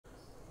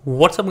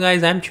What's up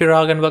guys, I'm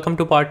Chirag and welcome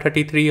to part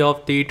 33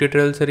 of the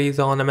tutorial series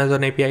on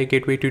Amazon API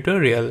Gateway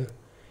tutorial.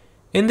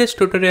 In this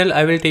tutorial,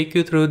 I will take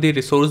you through the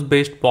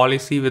resource-based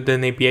policy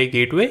within API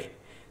Gateway.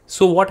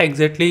 So what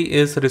exactly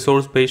is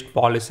resource-based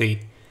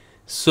policy?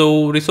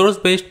 So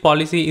resource-based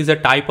policy is a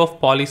type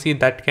of policy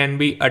that can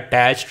be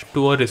attached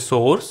to a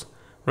resource,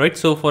 right?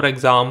 So for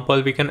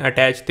example, we can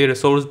attach the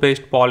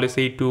resource-based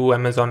policy to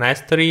Amazon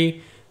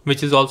S3,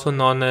 which is also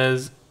known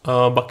as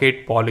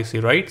bucket policy,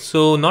 right?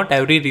 So not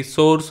every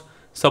resource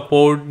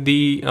support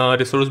the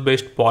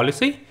resource-based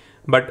policy,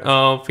 but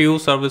few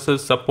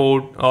services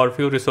support or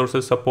few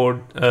resources support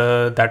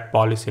that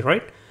policy,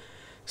 right?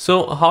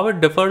 So how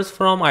it differs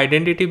from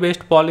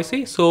identity-based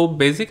policy? So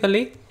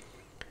basically,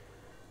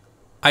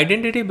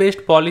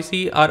 identity-based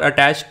policy are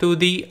attached to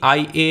the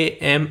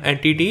IAM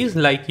entities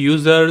like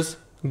users,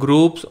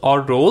 groups,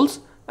 or roles,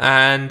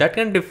 and that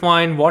can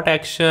define what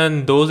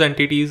action those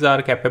entities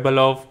are capable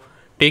of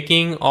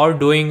taking or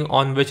doing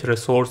on which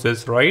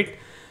resources, right?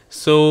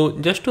 So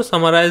just to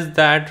summarize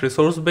that,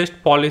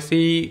 resource-based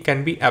policy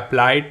can be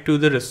applied to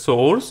the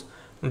resource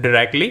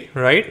directly,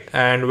 right?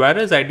 And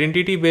whereas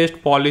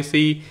identity-based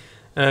policy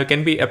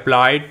can be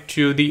applied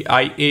to the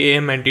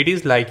IAM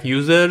entities like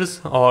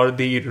users or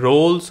the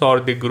roles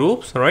or the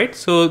groups, right?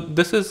 So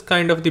this is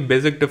kind of the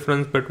basic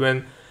difference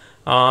between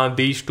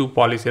these two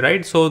policies,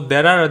 right? So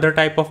there are other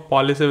type of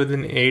policy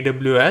within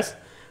AWS,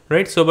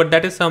 right? So but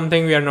that is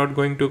something we are not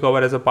going to cover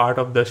as a part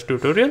of this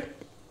tutorial.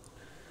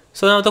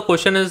 So now the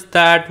question is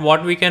that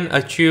what we can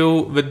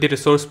achieve with the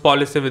resource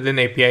policy within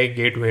API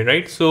Gateway,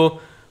 right?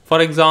 So for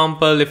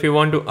example, if you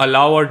want to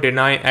allow or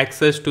deny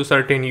access to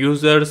certain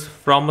users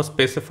from a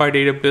specified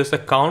AWS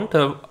account,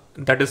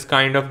 that is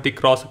kind of the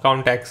cross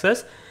account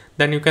access,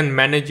 then you can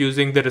manage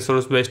using the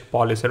resource based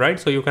policy, right?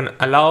 So you can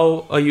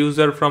allow a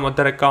user from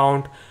other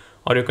account,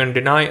 or you can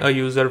deny a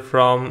user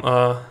from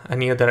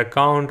any other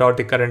account or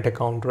the current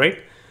account, right?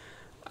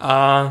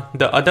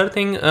 The other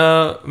thing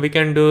we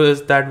can do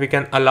is that we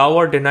can allow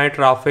or deny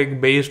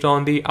traffic based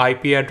on the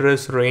IP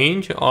address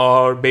range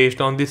or based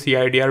on the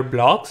CIDR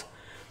blocks,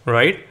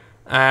 right?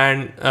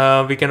 And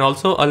we can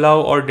also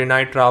allow or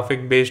deny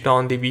traffic based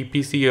on the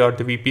VPC or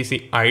the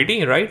VPC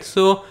ID, right?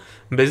 So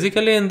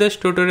basically in this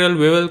tutorial,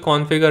 we will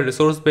configure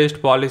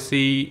resource-based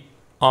policy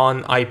on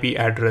IP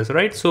address,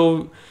 right?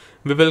 So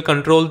we will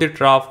control the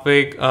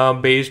traffic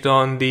based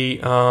on the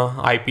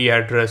IP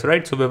address,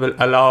 right? So we will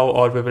allow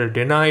or we will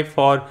deny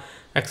for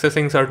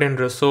accessing certain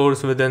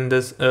resource within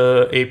this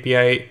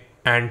API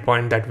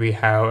endpoint that we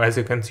have, as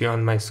you can see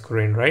on my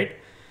screen, right?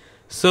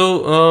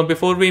 So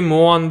before we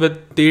move on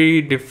with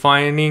the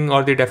defining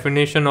or the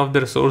definition of the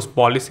resource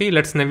policy,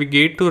 let's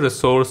navigate to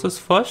resources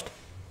first.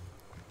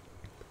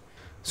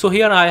 So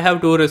here I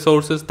have two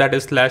resources, that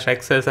is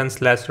 /access and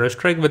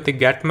 /restrict with the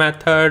get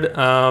method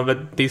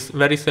with this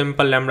very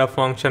simple lambda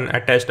function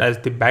attached as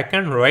the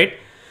backend, right?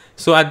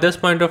 So at this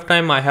point of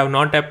time, I have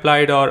not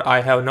applied or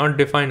I have not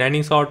defined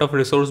any sort of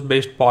resource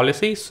based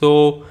policy.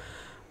 So,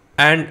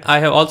 and I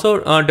have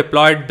also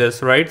deployed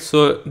this, right?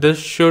 So this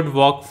should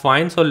work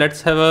fine. So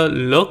let's have a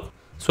look.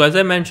 So as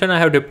I mentioned, I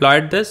have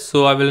deployed this.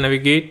 So I will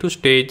navigate to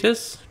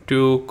stages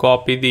to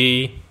copy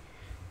the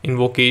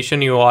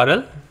invocation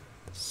URL.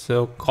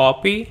 So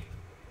copy,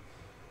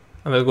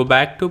 I will go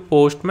back to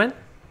Postman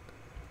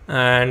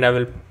and I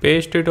will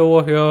paste it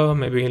over here.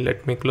 Maybe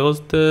let me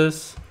close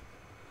this.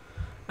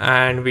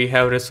 And we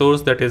have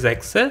resource that is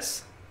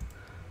access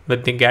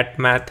with the get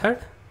method.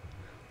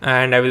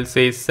 And I will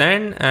say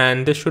send,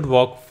 and this should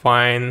work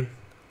fine,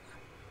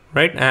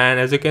 right? And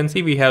as you can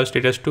see, we have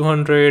status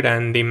 200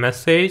 and the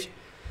message.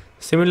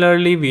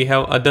 Similarly, we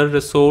have other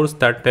resource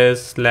that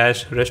is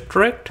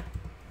 /restrict,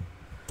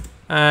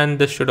 and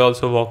this should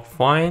also work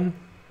fine.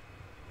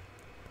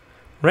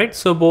 Right,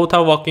 so both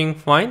are working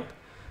fine.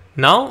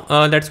 Now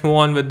let's move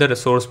on with the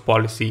resource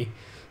policy.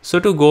 So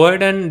to go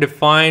ahead and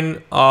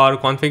define or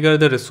configure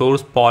the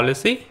resource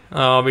policy,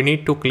 we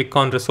need to click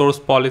on resource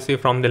policy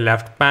from the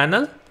left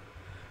panel,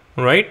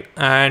 right?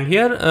 And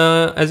here,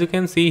 as you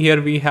can see here,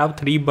 we have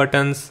three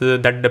buttons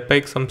that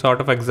depict some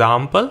sort of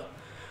example,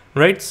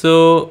 right?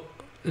 So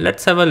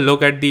let's have a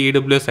look at the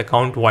AWS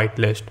account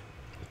whitelist.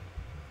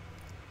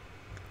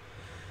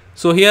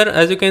 So here,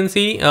 as you can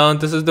see,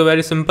 this is the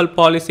very simple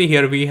policy.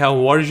 Here we have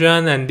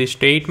version and the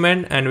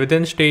statement, and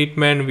within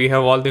statement we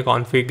have all the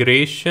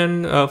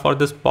configuration for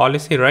this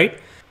policy, right?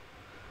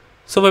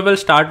 So we will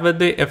start with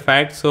the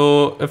effect.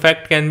 So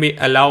effect can be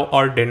allow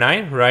or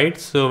deny, right?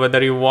 So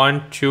whether you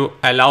want to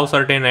allow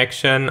certain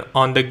action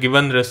on the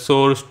given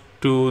resource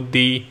to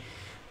the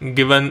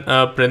given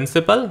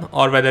principal,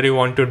 or whether you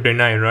want to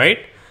deny, right?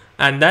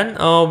 And then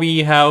we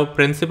have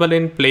principal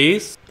in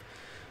place.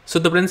 So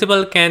the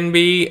principal can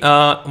be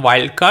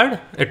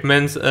wildcard, it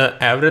means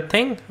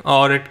everything,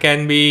 or it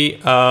can be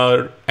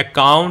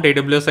account,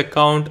 AWS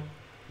account,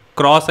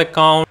 cross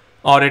account,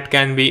 or it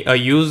can be a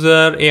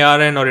user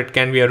ARN, or it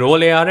can be a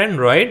role ARN,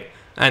 right?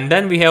 And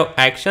then we have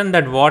action,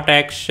 that what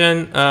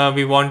action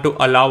we want to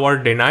allow or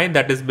deny,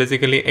 that is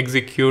basically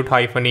execute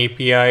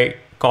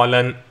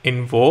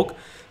 -API:invoke.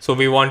 So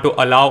we want to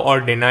allow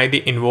or deny the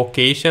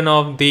invocation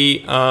of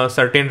the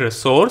certain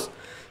resource.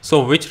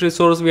 So which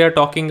resource we are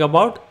talking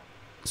about?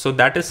 So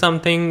that is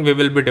something we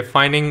will be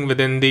defining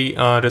within the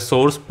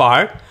resource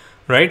part,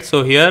 right?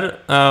 So here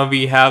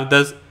we have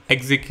this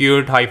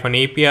execute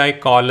 -API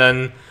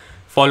colon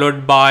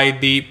followed by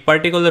the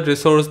particular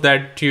resource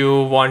that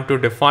you want to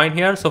define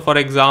here. So for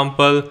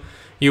example,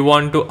 you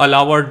want to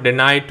allow or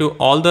deny to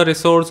all the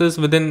resources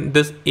within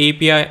this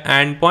API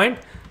endpoint,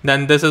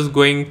 then this is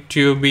going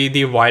to be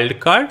the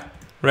wildcard,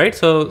 right?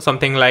 So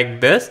something like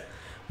this.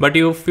 But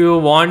if you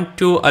want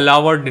to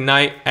allow or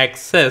deny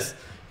access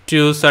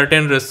to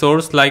certain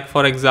resource, like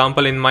for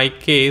example, in my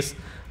case,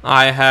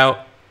 I have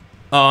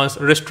a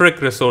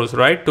restrict resource,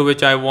 right, to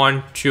which I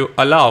want to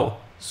allow.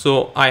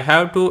 So I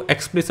have to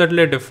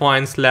explicitly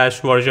define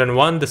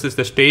 /version1. This is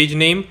the stage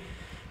name,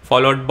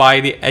 followed by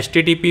the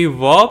HTTP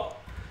verb.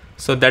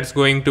 So that's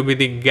going to be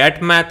the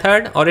get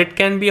method, or it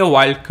can be a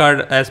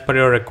wildcard as per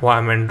your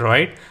requirement,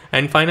 right?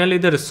 And finally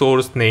the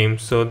resource name.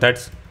 So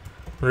that's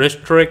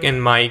restrict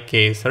in my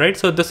case, right?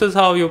 So this is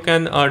how you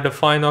can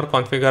define or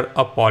configure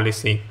a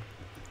policy.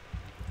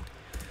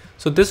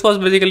 So this was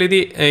basically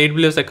the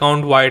AWS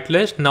account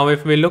whitelist. Now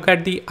if we look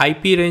at the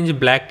IP range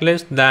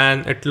blacklist,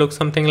 then it looks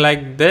something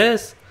like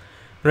this,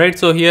 right?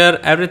 So here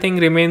everything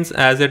remains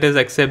as it is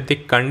except the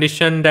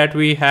condition that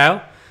we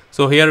have.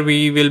 So here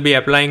we will be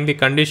applying the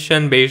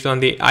condition based on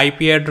the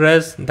IP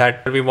address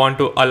that we want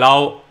to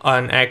allow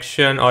an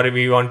action or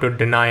we want to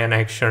deny an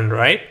action,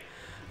 right?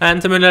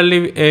 And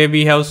similarly,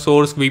 we have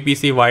source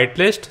VPC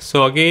whitelist.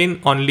 So again,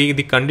 only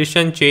the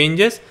condition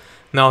changes.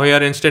 Now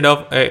here, instead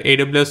of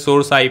AWS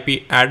source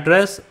IP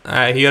address,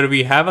 here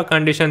we have a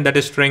condition that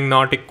is string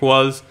not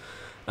equals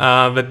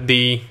with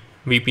the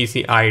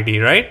VPC ID,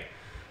 right?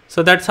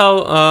 So that's how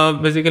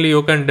basically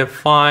you can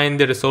define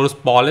the resource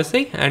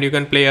policy and you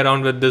can play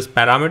around with these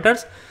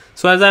parameters.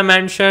 So as I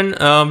mentioned,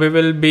 we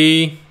will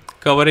be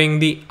covering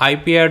the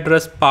IP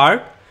address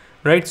part,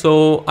 right?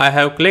 So I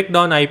have clicked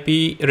on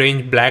IP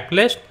range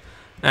blacklist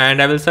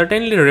and I will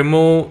certainly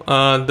remove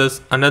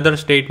this another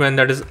statement,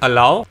 that is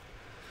allow.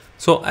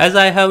 So as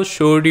I have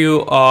showed you,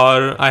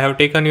 or I have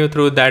taken you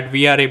through, that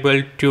we are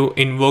able to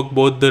invoke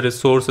both the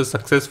resources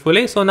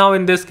successfully. So now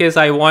in this case,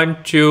 I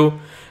want to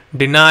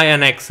deny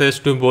an access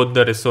to both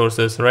the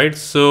resources, right?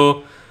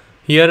 So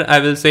here I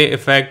will say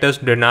effect as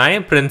deny,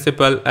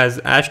 principal as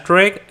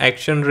asterisk,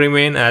 action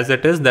remain as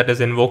it is, that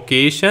is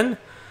invocation.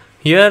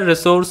 Here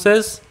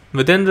resources,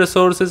 within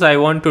resources I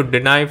want to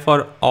deny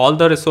for all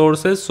the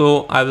resources,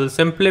 so I will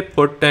simply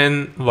put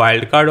in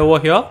wildcard over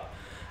here.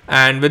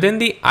 And within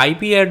the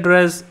IP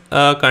address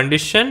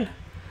condition,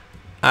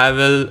 I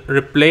will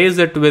replace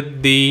it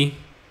with the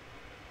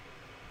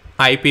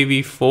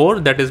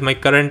IPv4, that is my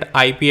current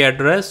IP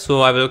address.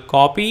 So I will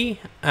copy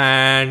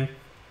and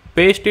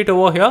paste it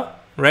over here,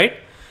 right?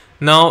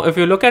 Now if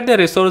you look at the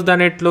resource,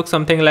 then it looks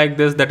something like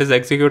this, that is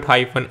execute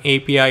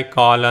 -API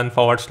colon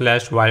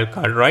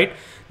 /wildcard, right?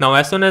 Now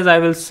as soon as I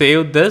will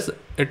save this,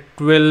 it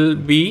will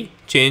be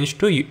changed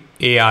to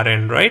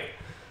ARN, right?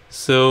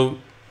 So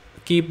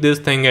keep this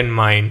thing in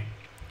mind.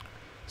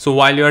 So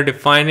while you are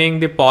defining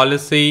the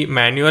policy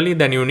manually,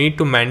 then you need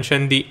to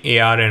mention the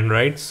ARN,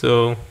 right?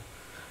 So,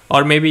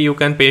 or maybe you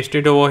can paste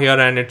it over here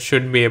and it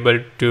should be able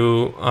to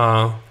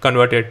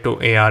convert it to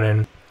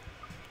ARN.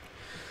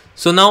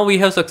 So now we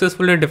have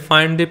successfully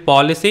defined the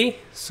policy.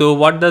 So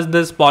what does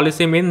this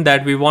policy mean?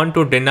 That we want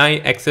to deny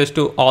access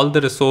to all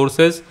the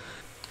resources.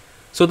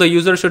 So the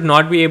user should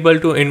not be able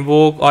to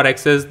invoke or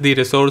access the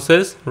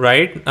resources,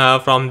 right,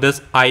 from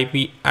this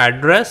IP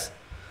address.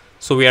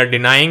 So we are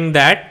denying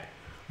that,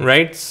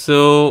 right?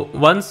 So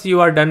once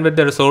you are done with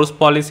the resource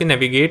policy,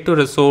 navigate to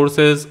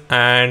resources,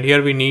 and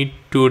here we need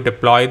to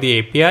deploy the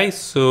API.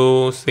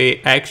 So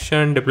say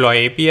action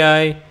deploy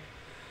API,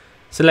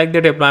 select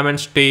the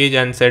deployment stage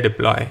and say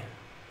deploy.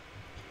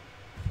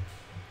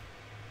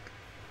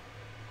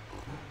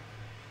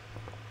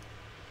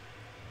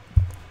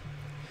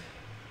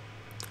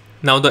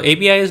 Now the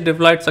API is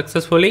deployed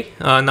successfully.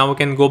 Now we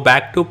can go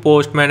back to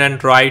Postman and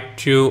try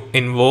to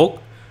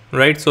invoke,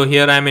 right? So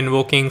here I'm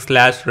invoking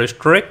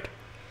 /restrict.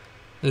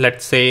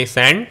 Let's say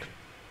send.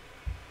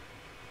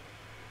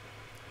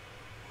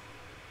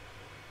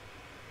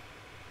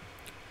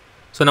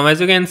 So now as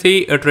you can see,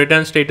 it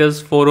returns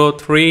status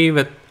 403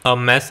 with a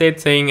message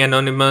saying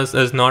anonymous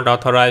is not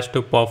authorized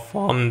to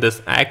perform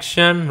this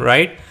action,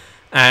 right?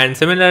 And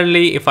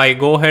similarly, if I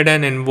go ahead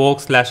and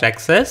invoke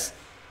 /access,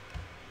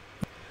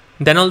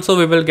 then also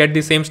we will get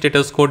the same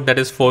status code, that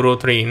is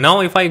 403.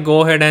 Now if I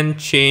go ahead and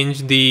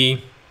change the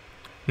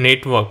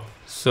network,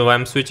 so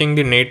I'm switching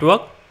the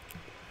network.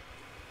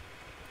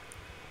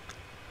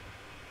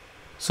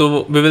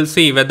 So we will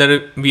see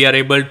whether we are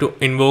able to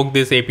invoke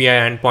these API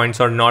endpoints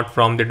or not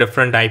from the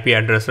different IP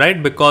address,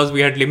 right? Because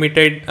we had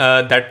limited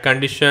that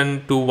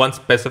condition to one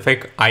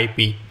specific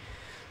IP.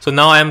 So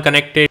now I am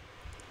connected,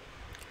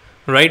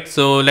 right?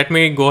 So let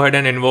me go ahead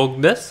and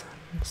invoke this,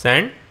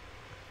 send.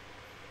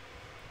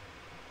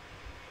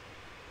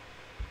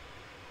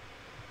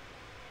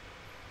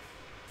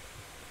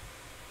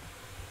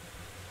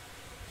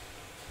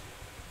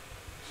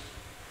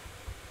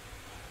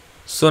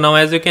 So now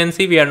as you can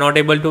see, we are not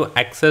able to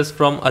access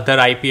from other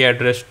IP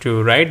address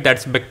too, right?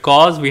 That's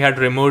because we had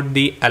removed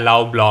the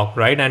allow block,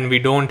 right? And we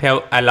don't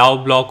have allow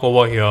block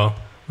over here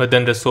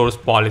within resource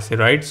policy,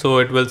 right? So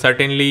it will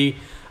certainly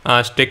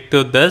stick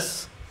to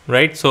this,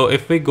 right? So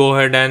if we go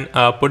ahead and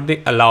put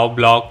the allow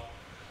block,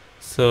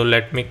 so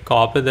let me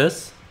copy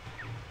this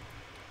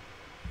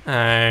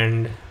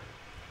and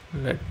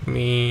let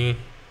me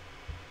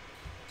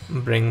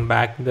bring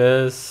back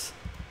this,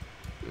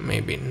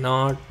 maybe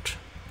not.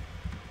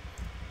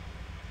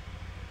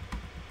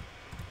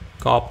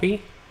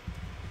 Copy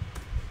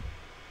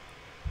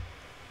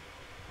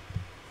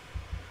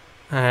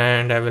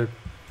and I will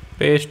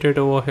paste it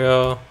over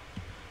here.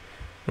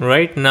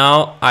 Right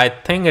now I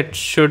think it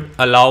should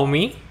allow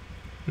me.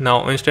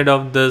 Now instead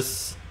of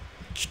this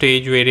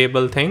stage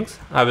variable things,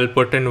 I will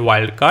put in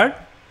wildcard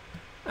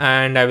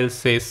and I will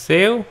say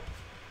save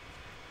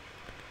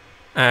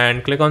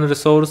and click on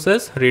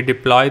resources,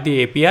 redeploy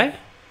the API.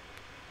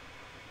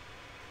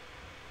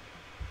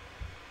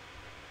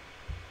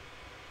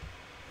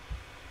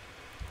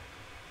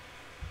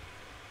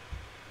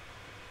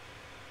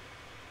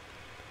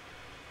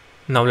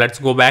 Now let's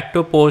go back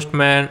to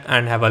Postman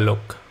and have a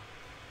look.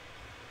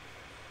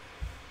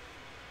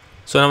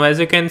 So now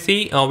as you can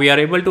see, we are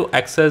able to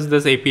access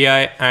this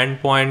API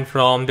endpoint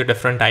from the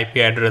different IP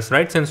address,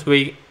 right? Since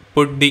we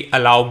put the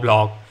allow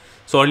block.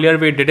 So earlier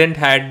we didn't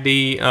had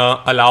the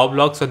allow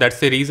block. So that's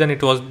the reason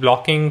it was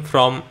blocking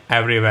from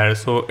everywhere.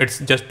 So it's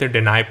just the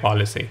deny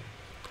policy.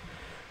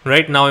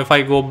 Right now, if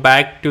I go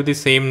back to the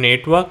same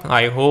network,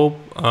 I hope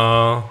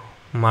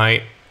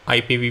my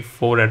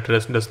IPv4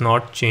 address does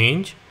not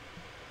change.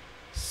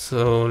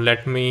 So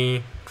let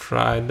me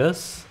try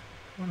this,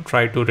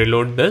 try to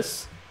reload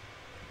this.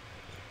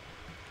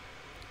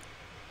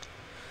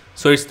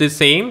 So it's the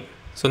same.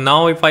 So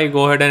now if I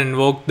go ahead and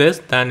invoke this,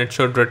 then it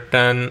should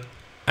return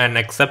an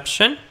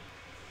exception.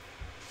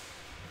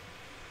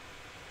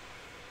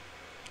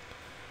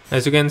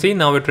 As you can see,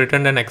 now it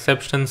returned an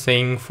exception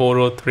saying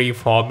 403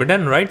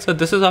 forbidden, right? So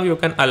this is how you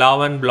can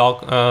allow and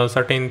block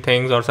certain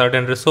things or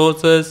certain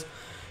resources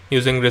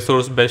using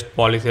resource based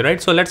policy,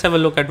 right? So let's have a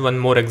look at one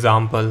more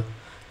example.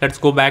 Let's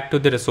go back to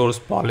the resource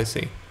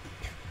policy.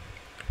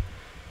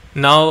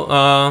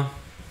 Now,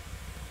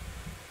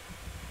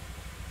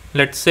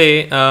 let's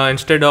say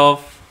instead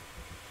of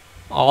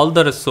all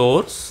the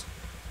resource,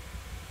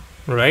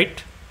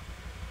 right?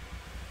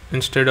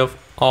 Instead of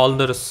all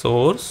the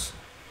resource,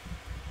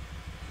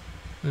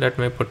 let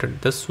me put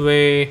it this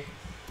way,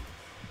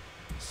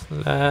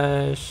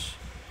 slash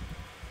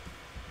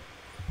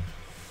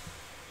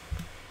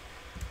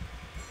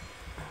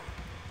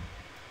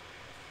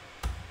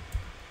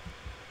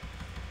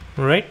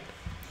right.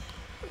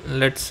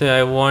 Let's say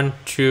I want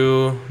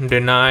to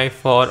deny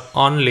for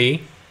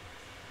only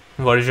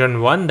version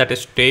 1, that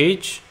is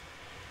stage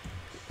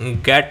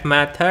get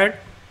method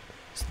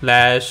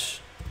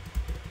slash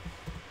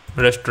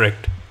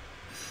restrict,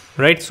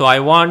 right? So I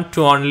want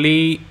to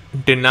only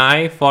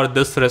deny for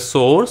this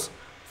resource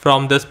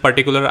from this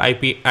particular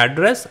IP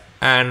address,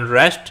 and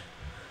rest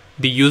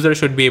the user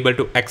should be able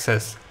to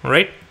access,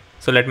 right?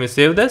 So let me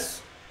save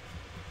this,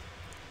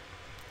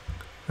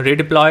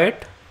 redeploy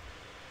it,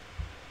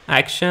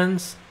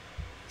 actions,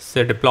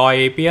 say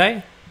deploy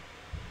API,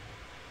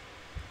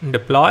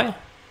 deploy.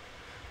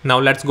 Now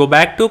let's go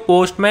back to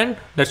Postman.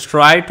 Let's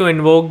try to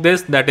invoke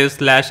this, that is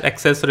slash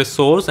access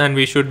resource, and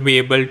we should be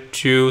able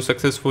to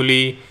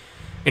successfully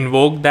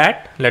invoke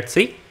that. Let's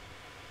see.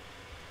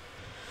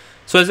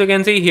 So as you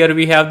can see here,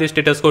 we have the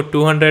status code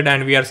 200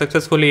 and we are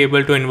successfully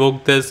able to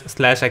invoke this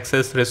slash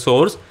access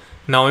resource.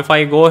 Now if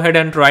I go ahead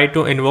and try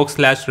to invoke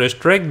slash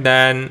restrict,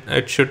 then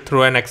it should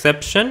throw an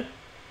exception.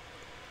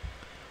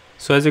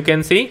 So as you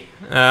can see,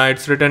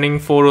 it's returning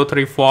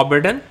 403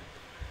 forbidden,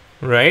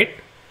 right?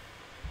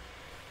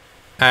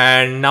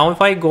 And now if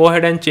I go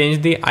ahead and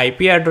change the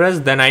IP address,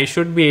 then I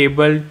should be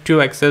able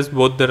to access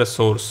both the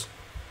resource,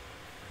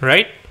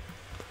 right?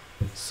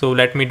 So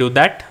let me do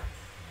that.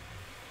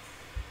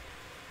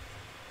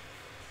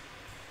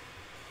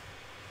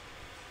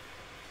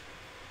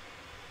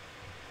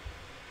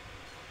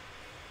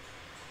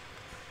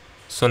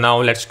 So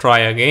now let's try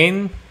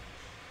again.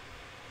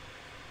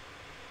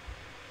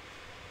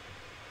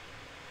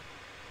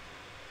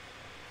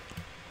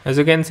 As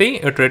you can see,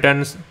 it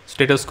returns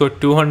status code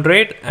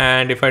 200,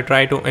 and if I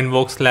try to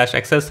invoke slash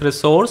access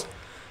resource,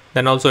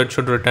 then also it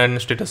should return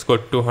status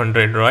code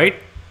 200, right?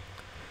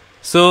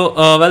 So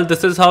well,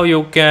 this is how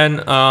you can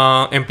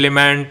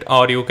implement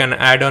or you can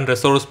add on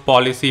resource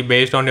policy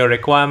based on your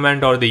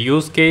requirement or the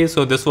use case.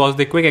 So this was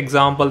the quick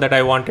example that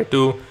I wanted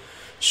to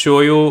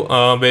show you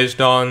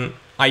based on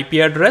IP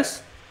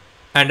address,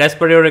 and as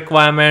per your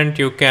requirement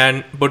you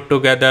can put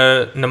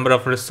together number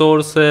of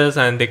resources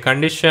and the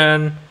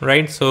condition,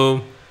 right?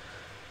 So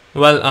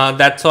well,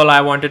 that's all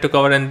I wanted to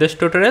cover in this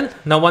tutorial.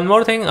 Now one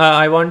more thing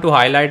I want to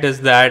highlight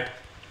is that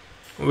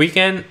we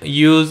can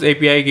use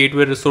API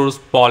gateway resource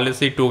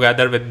policy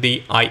together with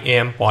the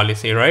IAM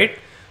policy, right?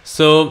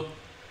 So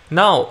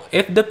Now,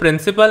 if the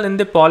principal in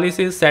the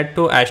policy is set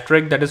to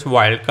asterisk, that is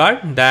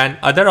wildcard, then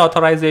other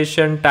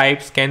authorization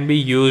types can be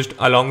used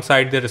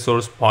alongside the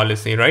resource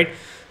policy, right?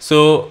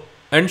 So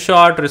in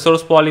short,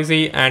 resource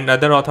policy and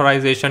other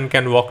authorization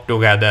can work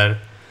together.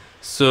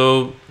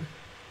 So,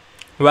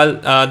 well,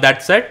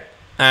 that's it.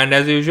 And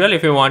as usual,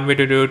 if you want me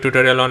to do a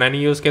tutorial on any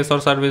use case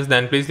or service,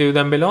 then please leave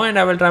them below and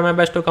I will try my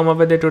best to come up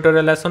with a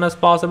tutorial as soon as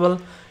possible.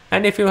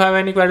 And if you have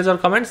any queries or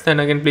comments, then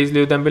again please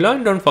leave them below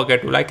and don't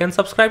forget to like and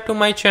subscribe to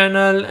my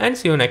channel, and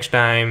see you next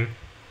time.